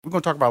we're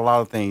going to talk about a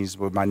lot of things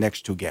with my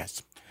next two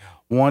guests.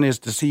 One is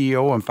the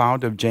CEO and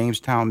founder of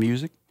Jamestown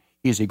Music.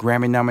 He is a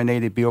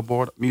Grammy-nominated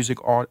Billboard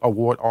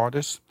Award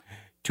artist,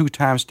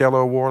 two-time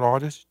Stellar Award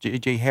artist.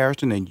 J.J.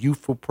 Hairston and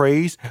Youthful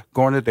Praise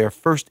garnered their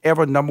first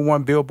ever number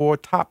one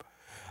Billboard top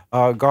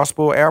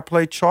gospel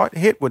airplay chart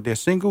hit with their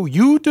single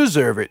 "You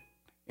Deserve It"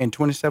 in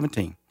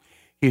 2017.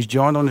 He is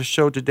joined on the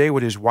show today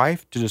with his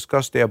wife to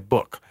discuss their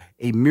book,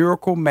 A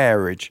Miracle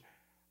Marriage.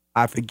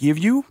 I Forgive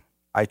You,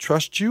 I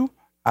Trust You,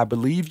 I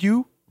Believe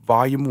You,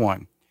 Volume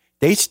 1.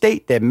 They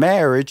state that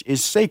marriage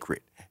is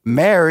sacred,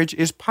 marriage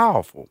is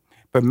powerful,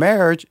 but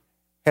marriage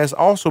has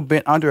also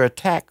been under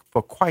attack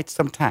for quite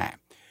some time.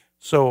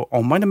 So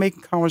on Monday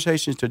Making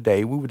Conversations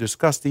today, we will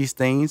discuss these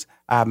things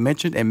I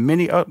mentioned and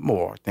many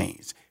more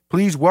things.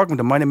 Please welcome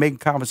to Monday Making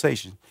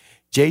Conversations,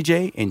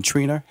 JJ and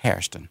Trina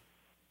Hairston.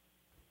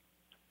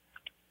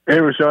 Hey,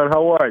 Rashawn,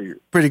 how are you?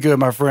 Pretty good,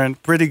 my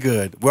friend. Pretty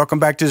good. Welcome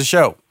back to the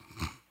show.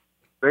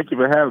 Thank you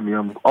for having me.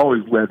 I'm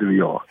always glad to be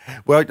on.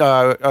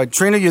 Well,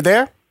 Trina, you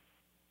there?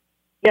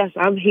 Yes,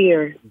 I'm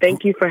here.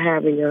 Thank you for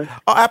having us.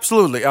 Oh,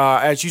 absolutely.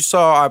 As you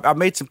saw, I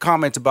made some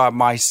comments about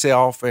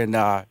myself and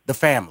the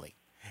family,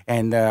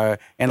 and a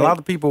lot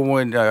of people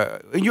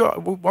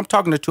I'm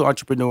talking to two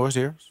entrepreneurs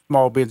here,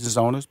 small business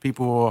owners,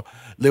 people who are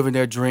living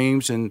their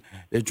dreams, and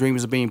their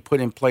dreams are being put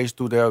in place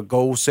through their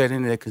goal setting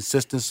and their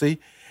consistency.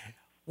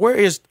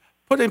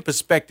 Put in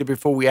perspective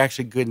before we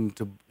actually get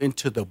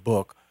into the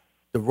book,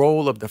 the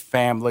role of the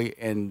family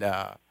and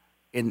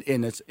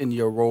in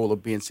your role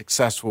of being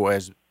successful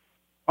as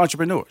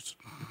entrepreneurs.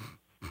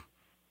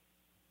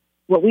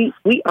 Well,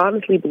 we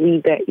honestly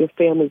believe that your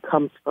family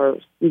comes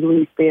first. We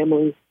believe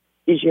family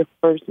is your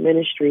first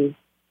ministry.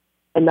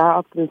 And I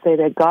often say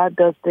that God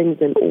does things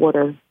in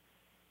order.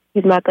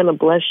 He's not going to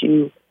bless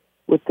you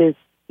with this,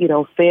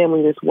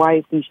 family, this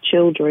wife, these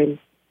children,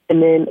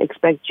 and then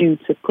expect you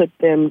to put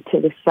them to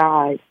the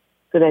side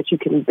so that you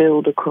can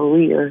build a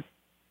career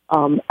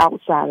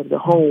outside of the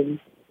home.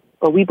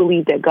 But we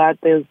believe that God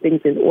does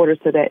things in order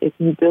so that if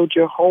you build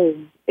your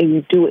home and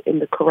you do it in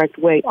the correct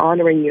way,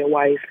 honoring your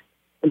wife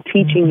and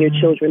teaching your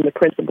children the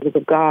principles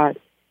of God,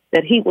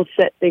 that He will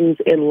set things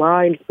in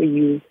line for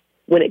you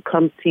when it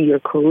comes to your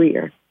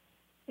career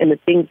and the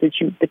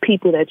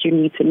people that you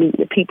need to meet,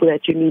 the people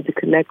that you need to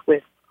connect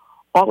with.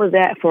 All of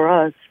that for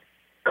us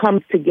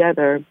comes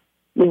together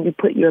when you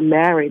put your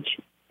marriage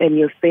and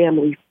your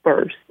family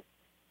first,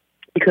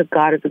 because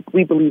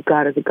we believe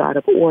God is a God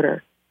of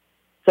order.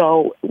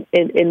 So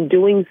in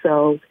doing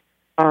so,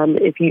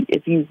 if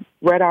you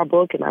read our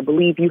book, and I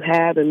believe you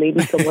have, and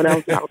maybe someone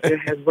else out there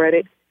has read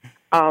it,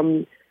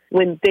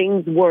 when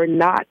things were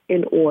not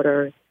in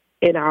order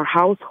in our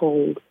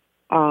household,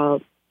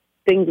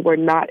 things were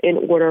not in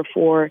order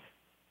for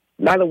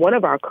neither one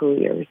of our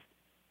careers.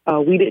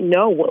 We didn't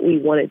know what we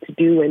wanted to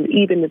do, and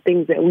even the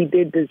things that we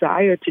did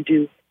desire to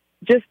do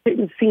just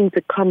didn't seem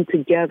to come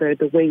together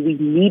the way we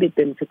needed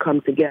them to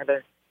come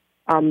together.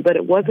 But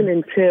it wasn't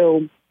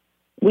until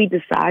we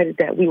decided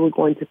that we were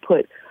going to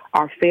put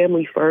our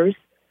family first.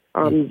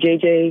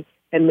 JJ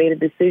had made a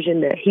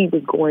decision that he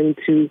was going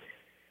to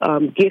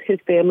get his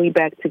family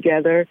back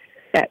together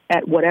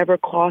at whatever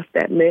cost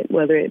that meant,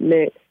 whether it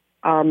meant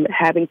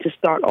having to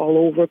start all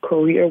over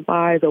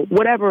career-wise or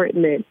whatever it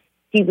meant.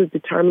 He was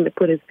determined to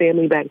put his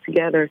family back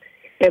together.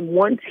 And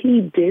once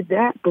he did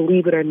that,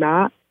 believe it or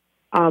not,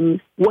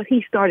 what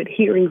he started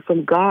hearing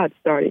from God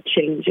started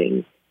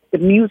changing. The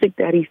music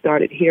that he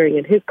started hearing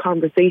and his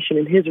conversation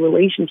and his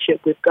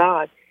relationship with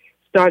God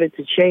started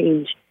to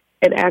change.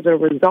 And as a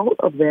result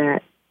of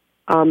that,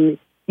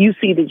 you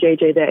see the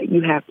JJ that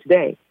you have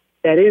today.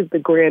 That is the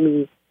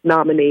Grammy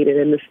nominated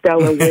and the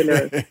stellar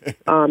winner,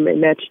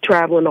 and that's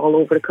traveling all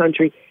over the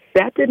country.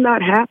 That did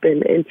not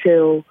happen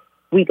until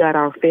we got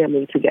our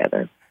family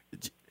together.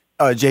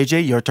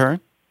 JJ, your turn.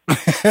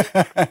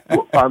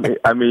 Well,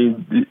 I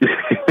mean,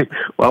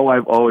 my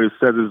wife always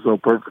says it so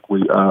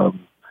perfectly.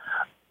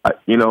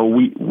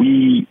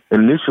 We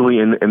initially,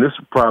 and this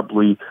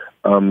probably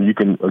you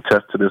can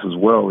attest to this as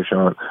well,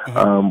 Rashawn.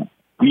 Uh-huh.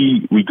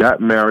 We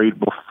got married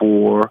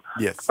before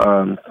Yes.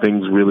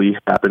 things really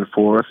happened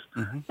for us,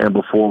 and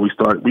before we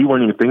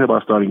weren't even thinking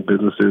about starting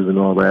businesses and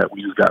all that.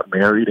 We just got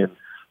married,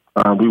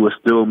 and we were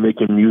still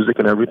making music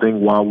and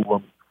everything while we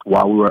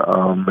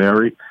were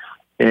married.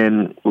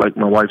 And like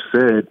my wife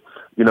said,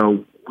 we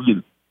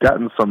had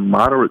gotten some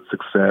moderate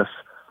success,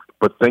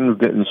 but things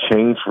didn't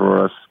change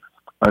for us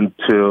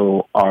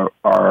until our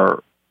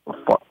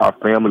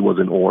family was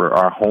in order,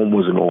 our home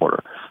was in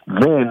order.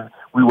 Then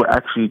we were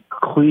actually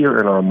clear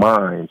in our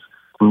minds.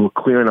 We were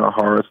clear in our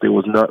hearts. There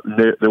was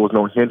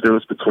no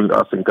hindrance between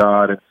us and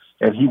God,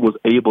 and He was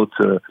able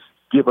to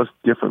give us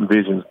different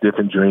visions,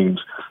 different dreams,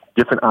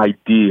 different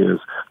ideas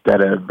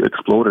that have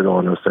exploded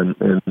on us and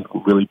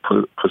really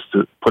put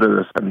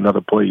us in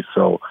another place.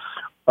 So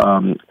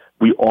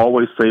we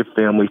always say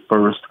family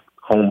first,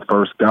 home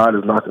first. God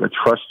is not going to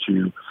trust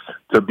you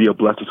to be a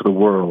blessing to the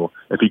world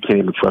if He can't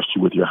even trust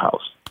you with your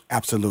house.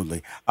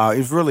 Absolutely.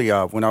 It's really,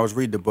 when I was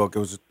reading the book, it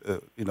was,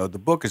 the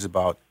book is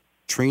about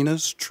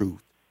Trina's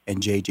truth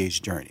and JJ's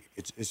journey.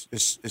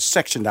 It's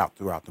sectioned out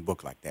throughout the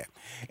book like that.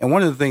 And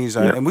one of the things,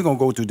 and we're going to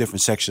go through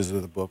different sections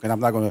of the book, and I'm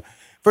not going to.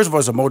 First of all,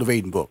 it's a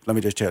motivating book. Let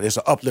me just tell you, it's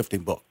an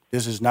uplifting book.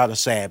 This is not a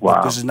sad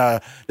book. This is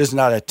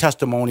not a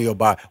testimony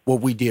about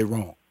what we did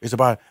wrong. It's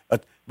about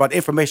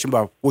information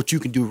about what you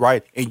can do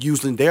right and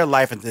using their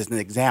life as an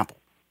example,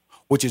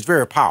 which is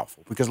very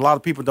powerful because a lot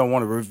of people don't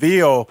want to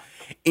reveal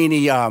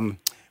any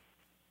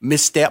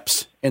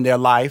missteps in their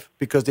life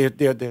because they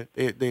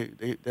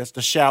that's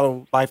the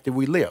shallow life that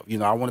we live. You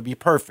know, I want to be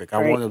perfect.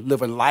 I want to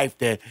live a life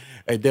that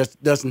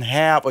doesn't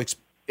have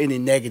any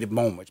negative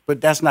moments,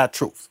 but that's not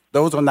truth.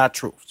 Those are not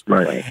truths.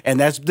 Right. And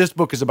this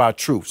book is about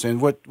truths.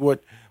 And what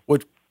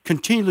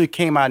continually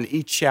came out in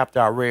each chapter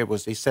I read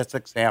was they set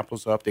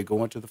examples up. They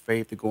go into the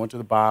faith, they go into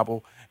the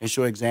Bible and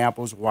show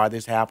examples of why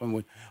this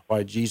happened,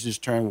 why Jesus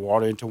turned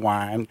water into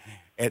wine,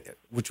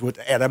 which was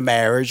at a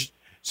marriage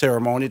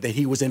ceremony that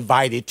he was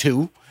invited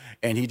to,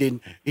 and he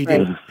didn't.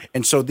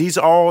 And so these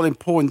are all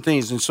important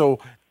things. And so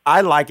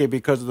I like it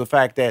because of the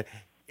fact that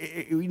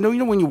you know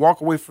when you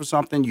walk away from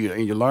something,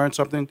 you learn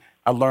something.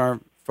 I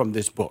learned from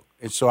this book,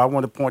 and so I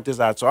want to point this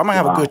out. So I'm gonna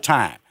have a good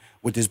time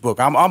with this book.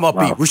 I'm upbeat.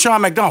 Wow.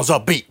 Rushion McDonald's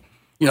upbeat.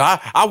 You know,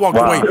 I walked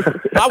away.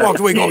 I walked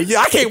away going,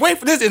 I can't wait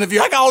for this interview.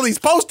 I got all these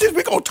posters.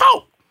 We're gonna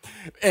talk.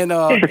 And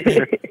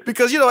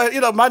because you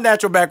know my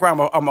natural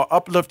background, I'm an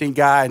uplifting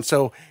guy, and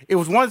so it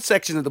was one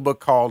section of the book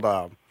called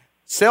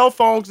 "Cell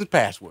Phones and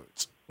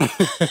Passwords,"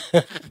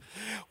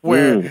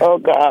 where oh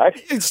God,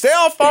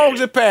 cell phones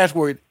and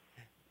password.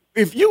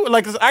 If you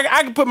like,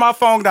 I can put my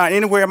phone down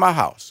anywhere in my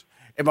house,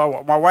 and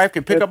my wife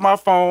can pick up my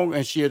phone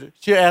and she'll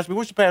ask me,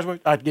 "What's your password?"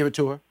 I'd give it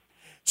to her.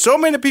 So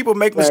many people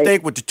make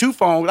mistake with the two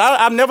phones.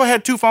 I've never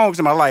had two phones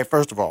in my life.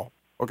 First of all,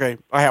 okay,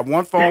 I have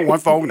one phone, one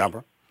phone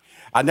number.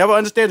 I never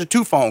understood the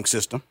two phone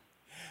system.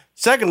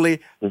 Secondly,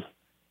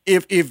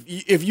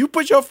 if you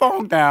put your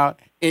phone down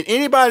and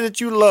anybody that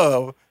you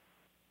love,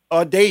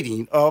 or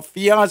dating, or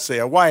fiance,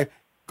 or wife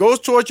goes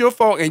towards your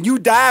phone and you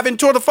dive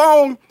into the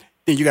phone,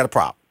 then you got a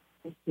problem.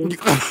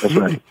 That's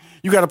right.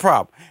 You got a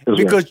problem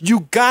because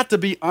you got to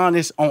be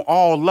honest on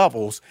all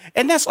levels,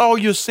 and that's all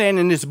you're saying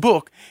in this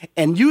book.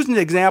 And using the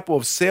example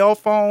of cell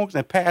phones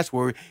and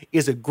password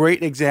is a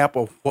great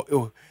example for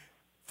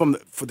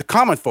the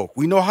common folk.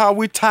 We know how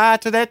we're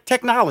tied to that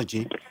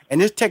technology, and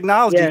this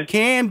technology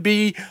can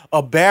be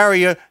a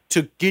barrier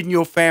to getting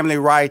your family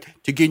right,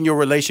 to getting your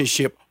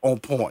relationship on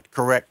point.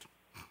 Correct?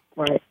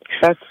 Right.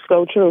 That's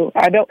so true.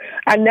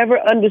 I never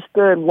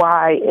understood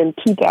why in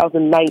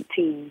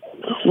 2019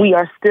 we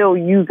are still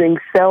using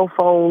cell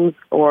phones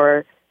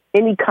or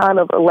any kind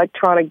of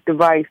electronic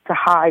device to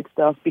hide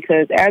stuff,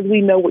 because as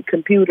we know with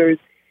computers,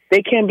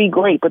 they can be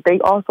great, but they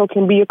also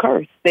can be a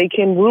curse. They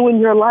can ruin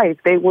your life.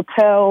 They will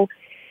tell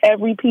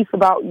every piece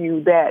about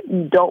you that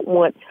you don't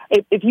want.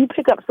 If you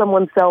pick up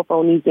someone's cell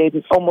phone these days,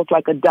 it's almost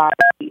like a diary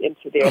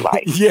into their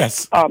life.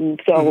 Yes.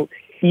 So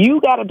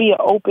you got to be an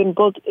open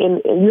book, and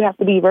you have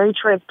to be very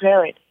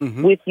transparent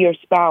with your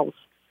spouse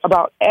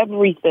about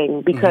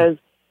everything, because,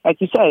 like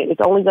you said,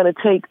 it's only going to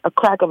take a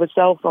crack of a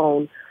cell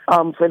phone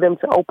for them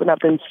to open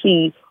up and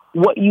see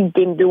what you've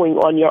been doing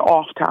on your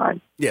off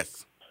time.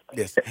 Yes,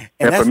 yes.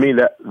 And for me,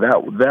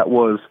 that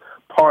was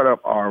part of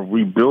our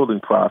rebuilding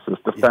process.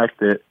 The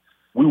fact that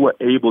we were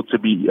able to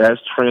be as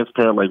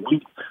transparent. Like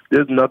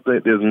there's no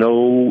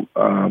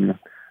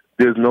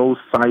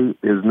site,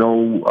 there's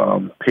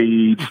no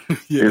page,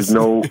 there's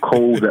no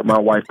code that my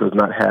wife does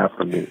not have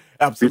for me.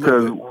 Absolutely.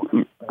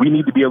 Because we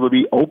need to be able to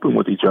be open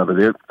with each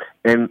other.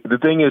 And the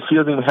thing is, she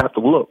doesn't even have to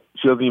look.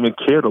 She doesn't even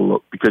care to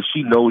look because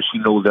she knows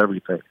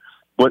everything.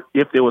 But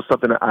if there was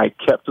something that I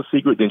kept a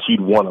secret, then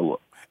she'd want to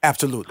look.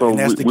 Absolutely. So and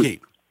that's the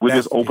key. We're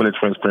just open and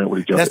transparent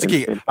with each other. That's the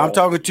key. I'm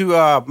talking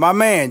to my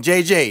man,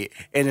 JJ,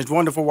 and his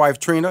wonderful wife,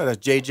 Trina. That's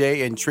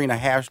JJ and Trina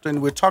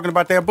Hairston. We're talking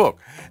about their book,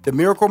 The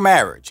Miracle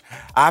Marriage.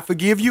 I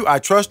Forgive You, I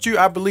Trust You,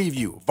 I Believe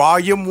You,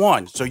 Volume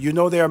 1. So you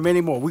know there are many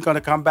more. We're going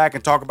to come back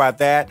and talk about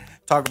that,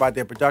 talk about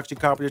their production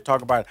company,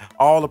 talk about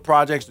all the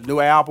projects, the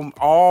new album,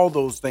 all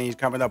those things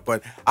coming up.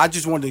 But I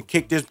just wanted to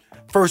kick this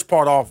first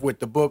part off with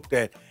the book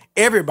that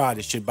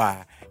everybody should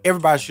buy.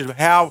 Everybody should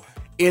have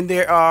in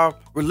their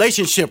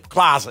relationship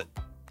closet.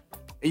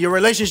 In your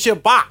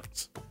relationship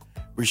box.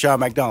 Rushion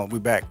McDonald, we're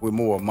back with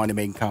more Money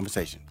Making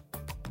Conversation.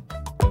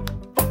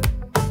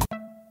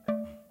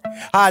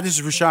 Hi, this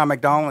is Rushion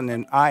McDonald,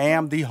 and I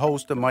am the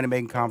host of Money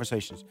Making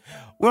Conversations.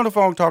 We're on the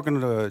phone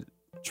talking to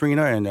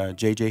Trina and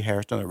JJ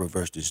Hairston. I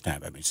reversed this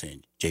time. I've been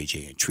saying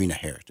JJ and Trina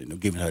Hairston. I'm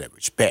giving her that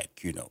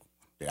respect, you know.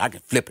 I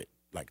can flip it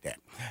like that.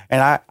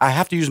 And I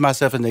have to use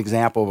myself as an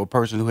example of a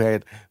person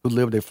who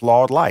lived a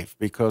flawed life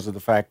because of the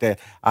fact that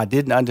I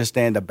didn't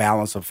understand the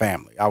balance of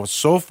family. I was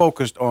so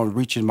focused on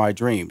reaching my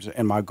dreams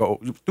and my goals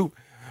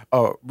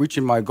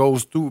reaching my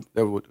goals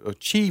that would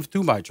achieve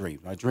through my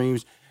dreams. My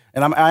dreams,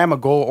 and I am a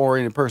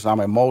goal-oriented person. I'm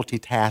a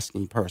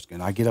multitasking person.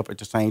 I get up at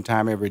the same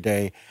time every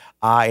day.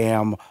 I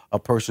am a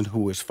person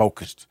who is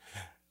focused.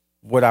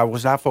 What I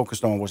was not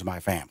focused on was my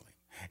family.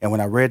 And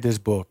when I read this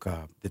book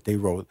that they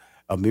wrote,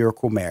 A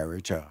Miracle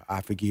Marriage,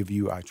 I Forgive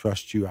You, I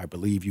Trust You, I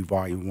Believe You,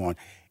 Volume 1,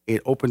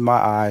 it opened my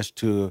eyes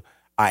to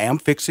I am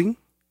fixing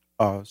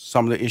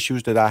some of the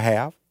issues that I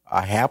have.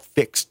 I have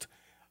fixed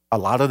a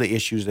lot of the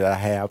issues that I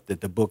have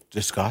that the book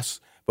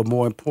discussed, but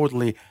more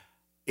importantly,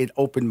 it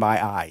opened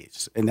my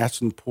eyes, and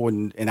that's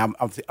important. And I'm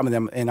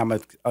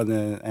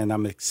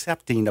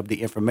accepting of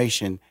the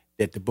information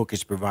that the book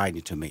is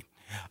providing to me.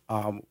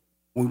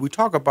 When we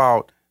talk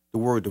about the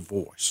word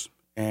divorce,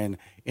 and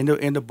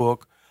in the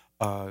book,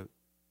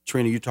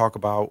 Trina, you talk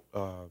about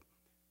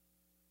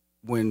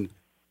when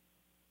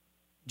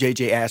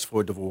JJ asked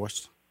for a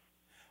divorce,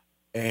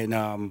 and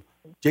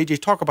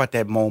JJ, talk about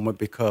that moment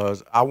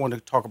because I want to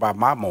talk about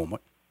my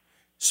moment,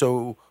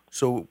 so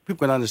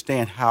people can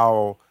understand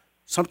how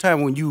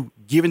sometimes when you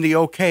giving the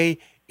okay,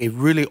 it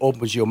really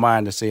opens your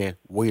mind to say,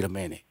 wait a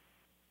minute.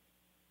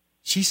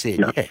 She said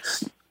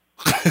yes.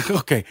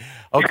 okay.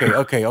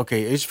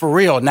 It's for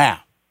real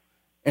now.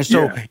 And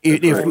so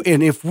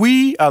if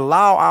we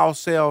allow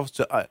ourselves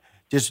to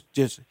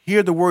just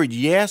hear the word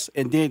yes,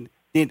 and then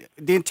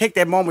take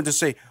that moment to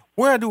say,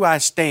 where do I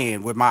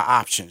stand with my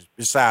options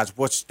besides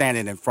what's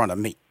standing in front of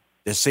me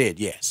that said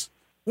yes?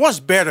 What's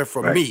better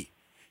for me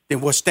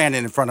than what's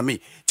standing in front of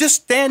me?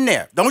 Just stand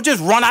there. Don't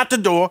just run out the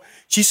door.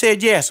 She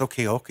said yes.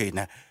 Okay,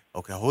 now.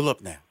 Okay, hold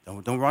up now.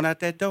 Don't run out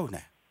that door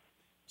now.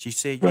 She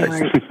said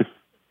yes.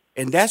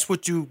 And that's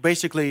what you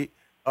basically,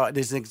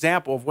 there's an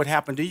example of what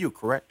happened to you,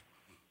 correct?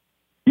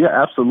 Yeah,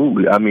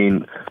 absolutely. I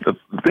mean, the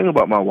thing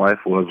about my wife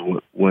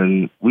was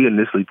when we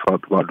initially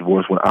talked about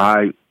divorce, when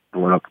I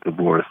brought up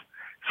divorce,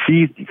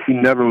 she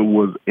never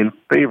was in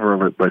favor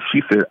of it, but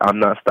she said, I'm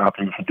not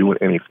stopping you from doing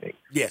anything.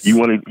 Yes. You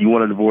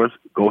want a divorce?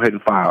 Go ahead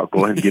and file.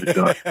 Go ahead and get it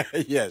done.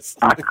 Yes.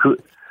 I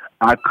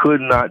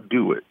could not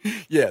do it.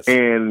 Yes.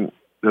 And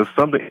there's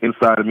something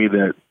inside of me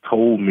that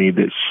told me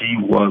that she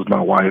was my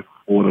wife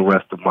for the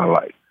rest of my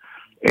life.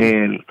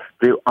 And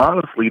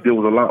honestly, there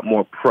was a lot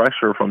more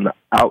pressure from the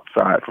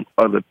outside, from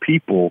other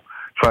people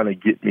trying to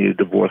get me to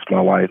divorce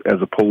my wife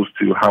as opposed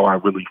to how I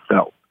really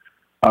felt.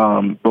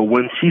 But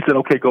when she said,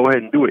 okay, go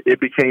ahead and do it, it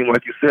became,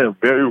 like you said,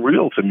 very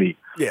real to me.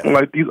 Yeah.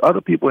 Like, these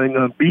other people ain't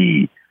going to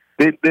be,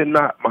 they're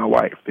not my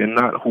wife. They're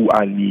not who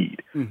I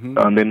need.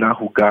 Mm-hmm. They're not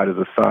who God has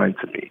assigned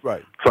to me.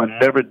 Right. So I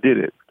never did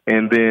it.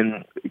 And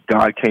then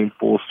God came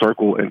full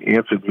circle and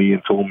answered me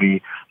and told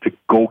me to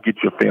go get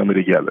your family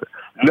together.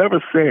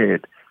 Never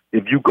said,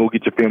 if you go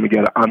get your family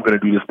together, I'm going to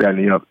do this, that, and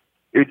the other.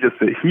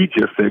 He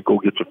just said, go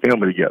get your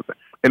family together.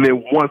 And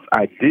then once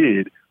I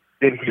did,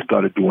 then he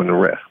started doing the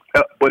rest.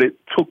 But it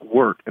took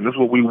work, and this is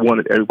what we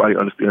wanted everybody to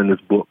understand in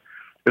this book.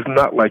 It's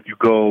not like you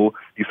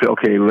say,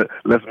 okay,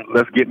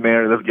 let's get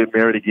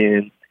married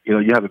again. You know,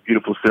 you have a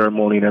beautiful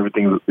ceremony and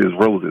everything is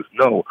roses.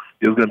 No,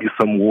 there's going to be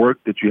some work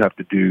that you have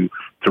to do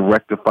to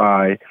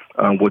rectify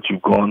what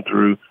you've gone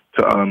through,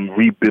 to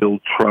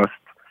rebuild trust,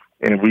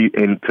 and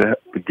to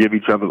give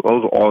each other.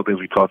 Those are all things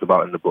we talked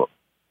about in the book.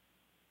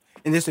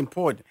 And it's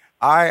important.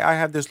 I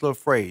have this little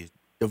phrase: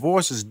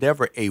 divorce is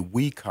never a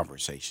we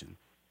conversation;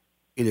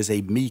 it is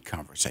a me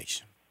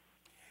conversation,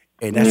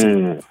 and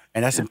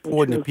that's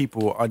important that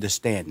people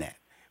understand that.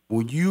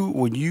 When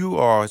you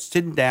are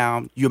sitting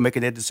down, you're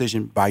making that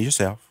decision by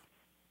yourself.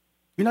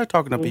 You're not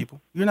talking to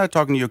people. You're not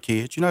talking to your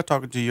kids. You're not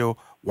talking to your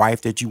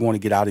wife that you want to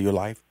get out of your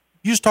life.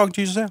 You're just talking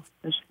to yourself.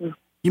 That's true.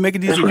 You're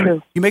making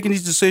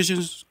these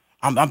decisions.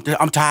 I'm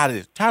tired of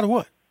this. Tired of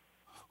what?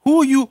 Who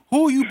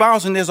are you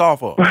bouncing this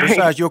off of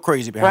besides your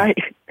crazy behind?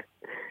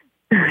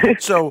 Right.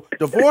 So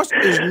divorce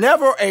is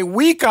never a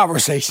we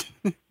conversation.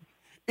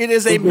 It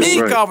is a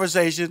me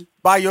conversation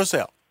by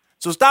yourself.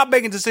 So stop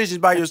making decisions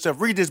by yourself.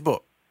 Read this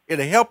book.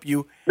 It'll help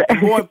you.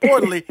 And more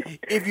importantly,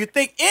 if you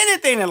think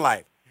anything in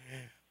life,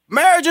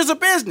 marriage is a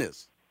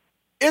business.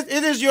 It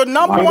is your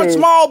number one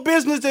small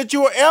business that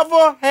you will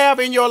ever have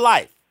in your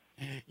life.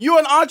 You're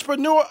an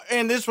entrepreneur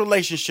in this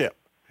relationship.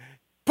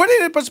 Put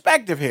it in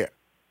perspective here.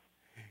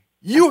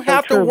 You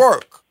have to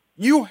work.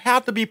 You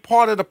have to be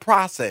part of the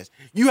process.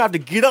 You have to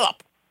get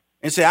up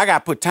and say, I got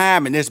to put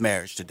time in this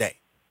marriage today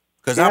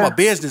because I'm a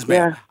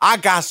businessman. Yeah. I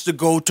got to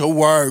go to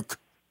work.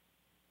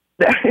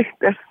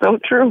 That's so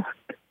true.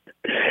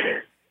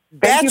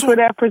 Thank you for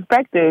that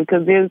perspective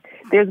because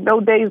there's no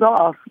days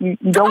off. You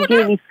don't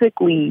get any sick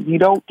leave. You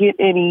don't get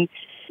any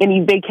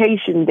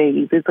vacation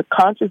days. It's a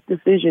conscious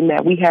decision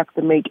that we have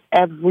to make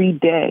every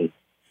day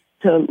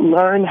to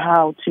learn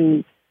how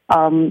to,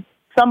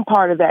 some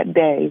part of that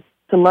day,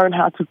 to learn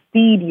how to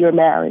feed your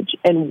marriage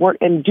and work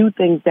and do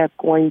things that's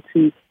going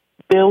to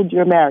build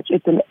your marriage.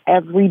 It's an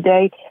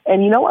everyday.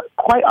 And you know what?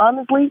 Quite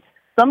honestly,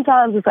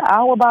 sometimes it's an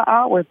hour by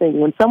hour thing.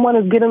 When someone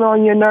is getting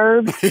on your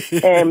nerves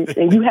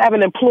and you have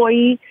an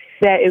employee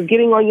that is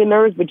getting on your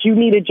nerves, but you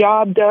need a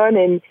job done,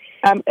 and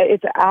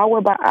it's an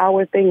hour by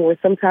hour thing where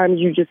sometimes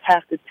you just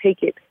have to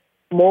take it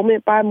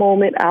moment by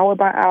moment, hour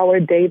by hour,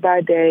 day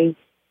by day,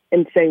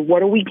 and say,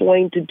 what are we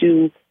going to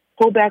do?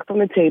 Pull back from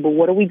the table.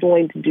 What are we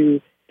going to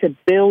do to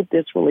build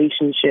this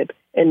relationship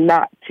and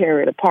not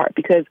tear it apart?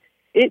 Because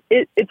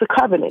it's a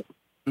covenant.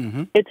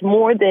 Mm-hmm. It's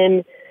more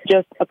than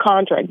just a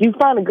contract. You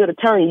find a good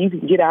attorney, you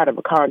can get out of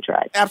a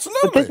contract.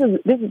 Absolutely.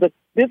 But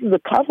this is a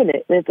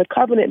covenant, and it's a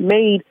covenant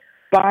made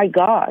by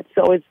God.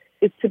 So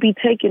is to be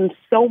taken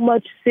so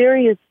much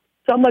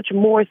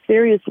more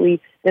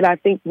seriously than I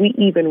think we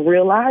even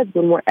realize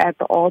when we're at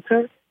the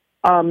altar.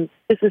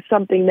 This is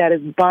something that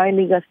is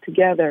binding us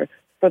together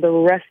for the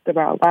rest of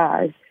our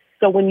lives.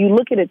 So when you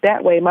look at it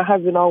that way, my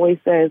husband always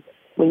says,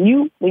 when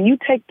you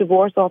take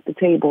divorce off the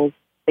table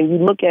and you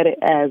look at it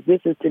as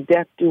this is to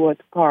death do us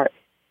part,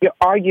 your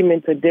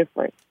arguments are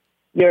different.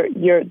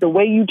 The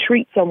way you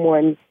treat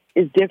someone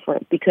is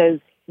different because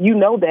you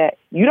know that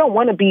you don't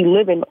want to be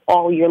living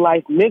all your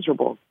life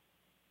miserable.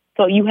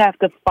 So you have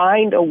to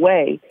find a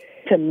way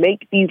to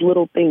make these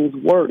little things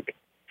work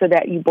so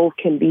that you both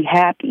can be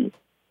happy.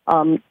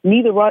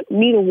 Neither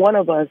one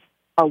of us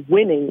are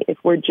winning if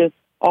we're just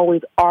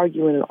always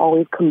arguing and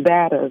always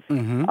combative.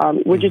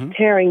 We're just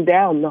tearing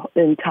down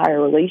the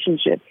entire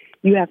relationship.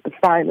 You have to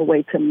find a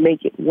way to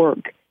make it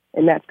work,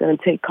 and that's going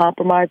to take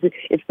compromises.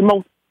 It's the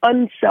most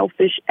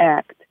unselfish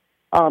act.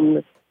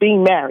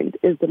 Being married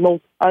is the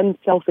most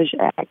unselfish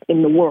act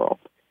in the world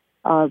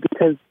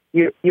because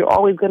you're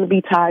always going to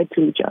be tied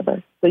to each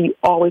other. So you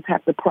always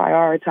have to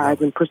prioritize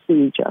and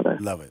pursue each other.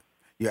 Love it.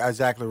 You're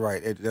exactly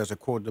right. There's a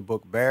quote in the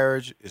book,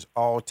 marriage is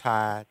all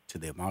tied to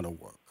the amount of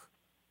work.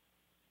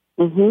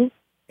 And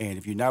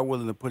if you're not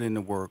willing to put in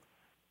the work,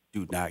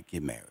 do not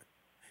get married.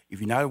 If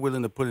you're not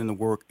willing to put in the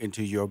work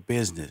into your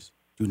business,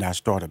 do not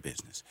start a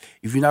business.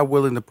 If you're not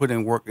willing to put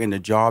in work in the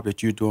job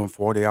that you're doing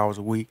 40 hours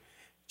a week,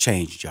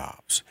 change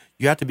jobs.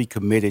 You have to be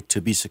committed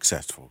to be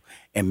successful.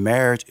 And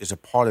marriage is a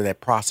part of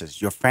that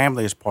process. Your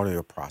family is part of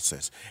your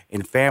process.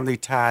 And family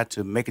tied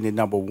to making it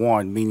number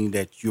one, meaning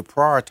that you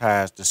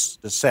prioritize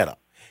the setup.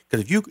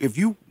 Because if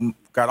you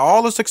got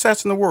all the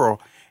success in the world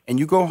and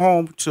you go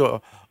home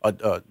to a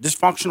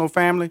dysfunctional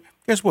family,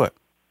 guess what?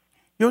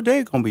 Your day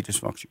is going to be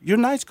dysfunctional. Your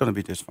night's going to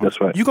be dysfunctional.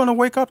 That's right. You're going to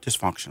wake up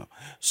dysfunctional.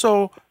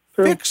 So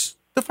fix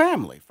the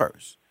family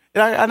first.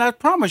 And I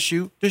promise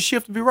you, the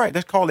shift will be right.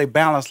 That's called a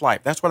balanced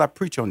life. That's what I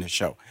preach on this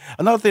show.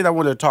 Another thing I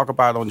wanted to talk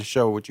about on the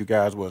show with you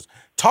guys was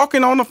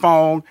talking on the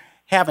phone,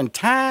 having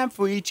time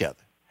for each other.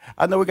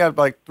 I know we got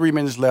like 3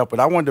 minutes left, but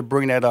I wanted to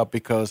bring that up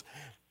because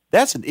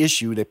that's an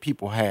issue that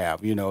people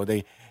have. You know,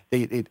 they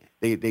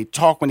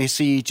talk when they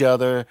see each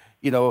other,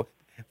 you know,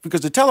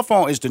 because the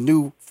telephone is the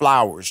new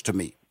flowers to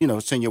me. You know,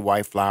 send your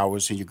wife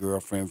flowers, send your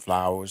girlfriend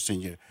flowers,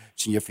 send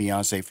your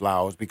fiance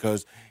flowers,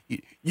 because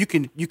you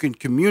can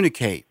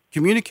communicate.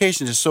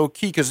 Communication is so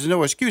key because there's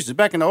no excuses.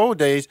 Back in the old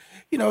days,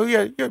 you know, you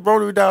had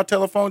rotary dial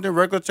telephone, then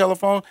regular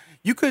telephone.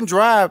 You couldn't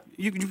drive.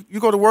 You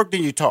go to work,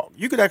 then you talk.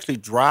 You could actually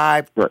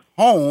drive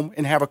home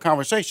and have a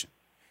conversation.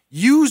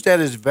 Use that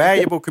as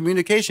valuable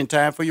communication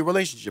time for your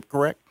relationship,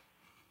 correct?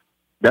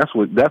 That's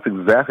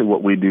exactly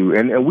what we do.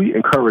 And we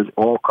encourage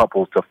all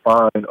couples to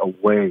find a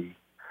way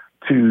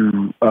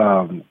to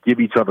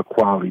give each other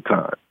quality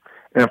time.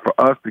 And for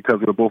us, because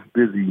we're both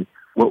busy,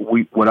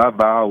 what our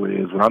vow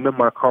is, when I'm in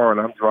my car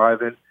and I'm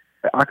driving,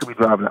 I could be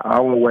driving an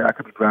hour away, I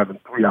could be driving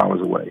 3 hours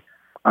away.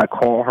 I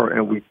call her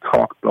and we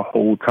talk the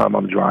whole time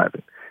I'm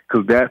driving,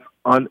 because that's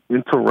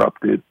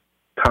uninterrupted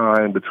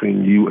time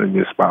between you and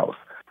your spouse.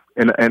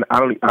 And I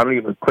don't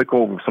even click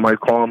over. If somebody's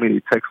calling me,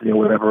 they text me or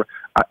whatever,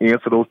 I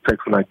answer those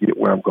texts when I get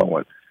where I'm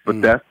going.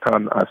 But that's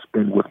time I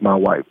spend with my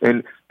wife.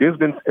 And there's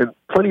been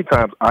plenty of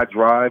times I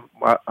drive,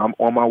 I'm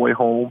on my way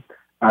home,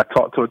 I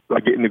talk to her, I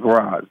get in the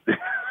garage.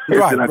 And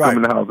then I come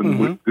in the house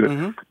and it's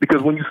good.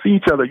 Because when you see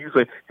each other, you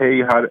say,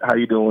 hey, how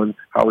you doing?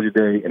 How was your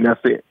day? And that's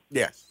it.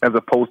 Yes. As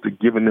opposed to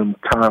giving them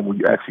time where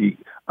you actually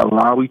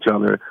allow each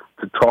other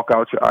to talk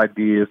out your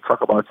ideas,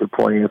 talk about your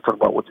plans, talk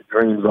about what your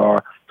dreams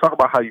are, talk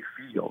about how you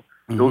feel.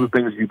 Those are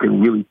things you can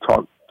really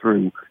talk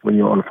through when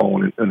you're on the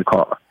phone in the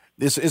car.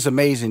 This is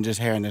amazing, just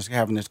having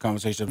this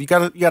conversation. You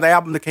got an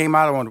album that came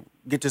out. I want to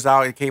get this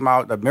out. It came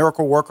out, The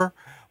Miracle Worker.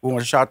 We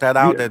want to shout that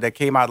out. That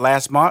came out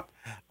last month.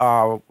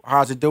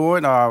 How's it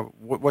doing?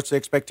 What's the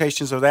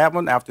expectations of that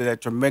one after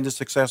that tremendous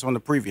success on the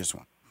previous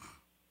one?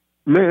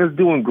 Man, it's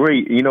doing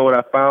great. You know what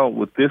I found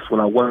with this one?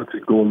 I wanted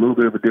to go a little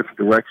bit of a different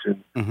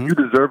direction. You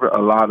Deserve It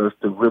allowed us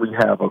to really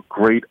have a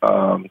great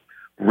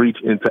reach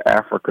into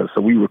Africa. So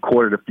we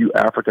recorded a few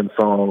African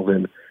songs,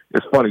 and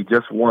it's funny,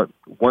 just one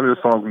of the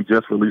songs we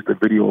just released a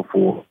video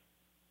for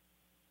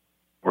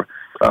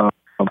on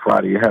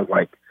Friday. It has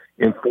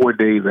in 4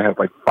 days, it has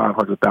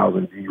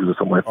 500,000 views or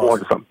something,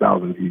 400-something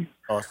thousand views.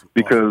 Awesome.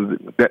 Because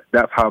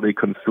that's how they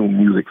consume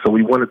music. So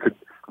we wanted to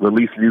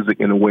release music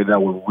in a way that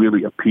would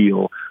really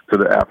appeal to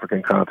the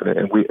African continent,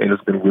 and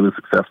it's been really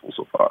successful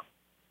so far.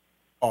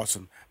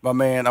 Awesome. My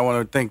man, I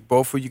want to thank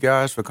both of you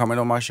guys for coming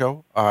on my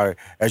show.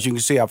 As you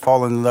can see, I've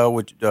fallen in love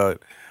with the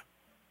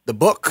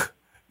book,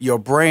 your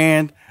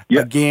brand.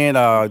 Yep.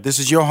 Again, this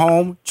is your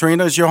home.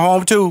 Trina, it's your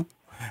home too.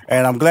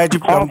 And I'm glad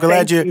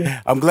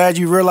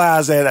you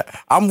realize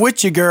that I'm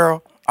with you,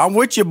 girl. I'm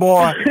with you,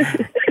 boy.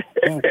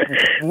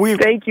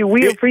 Thank you.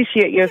 We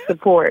appreciate your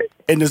support.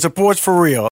 And the support's for real.